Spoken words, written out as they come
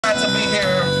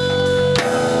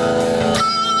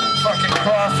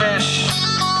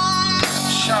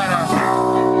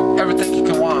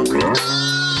on.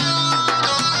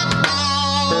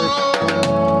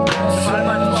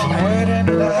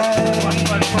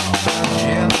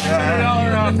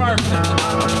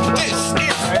 This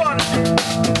is one.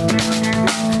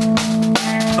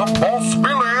 The Boss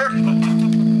Billy.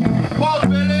 Boss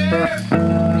Billy.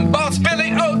 Boss Billy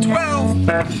 012.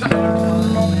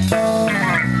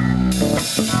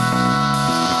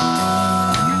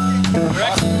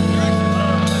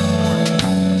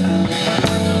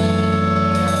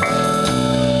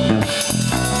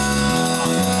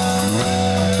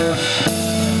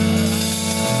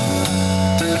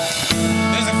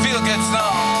 There's a feel good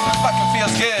song. It fucking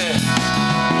feels good.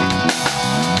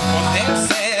 Well, this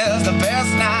is the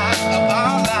best night of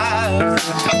our lives,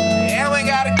 and we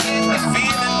gotta keep it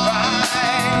feeling right.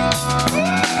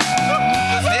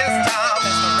 'Cause this time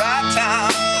is the right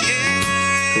time,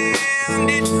 yeah, and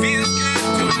it feels good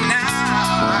tonight.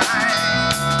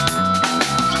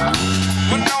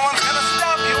 Well, no one's gonna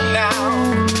stop you now.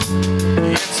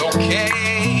 It's okay.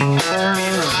 Be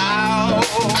loud.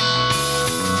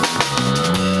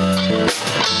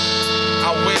 I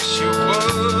wish you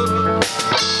would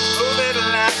move it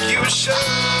like you should.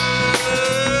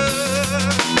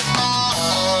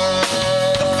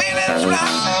 The feeling's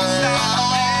right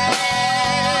inside.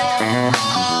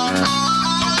 So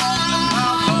won't you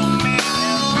follow me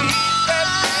and read that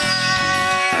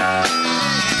thing?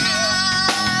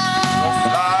 We'll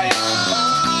fly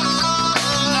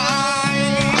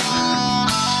tonight.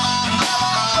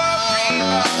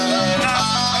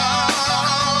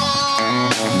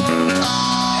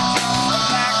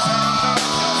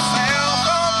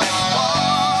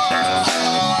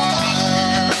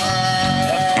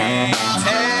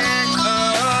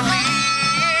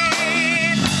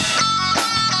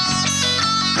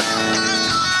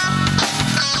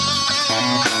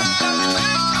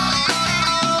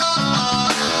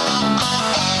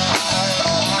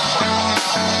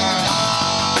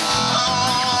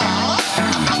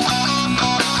 Never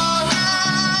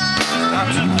worry about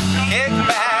nothing. Kick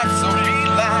back.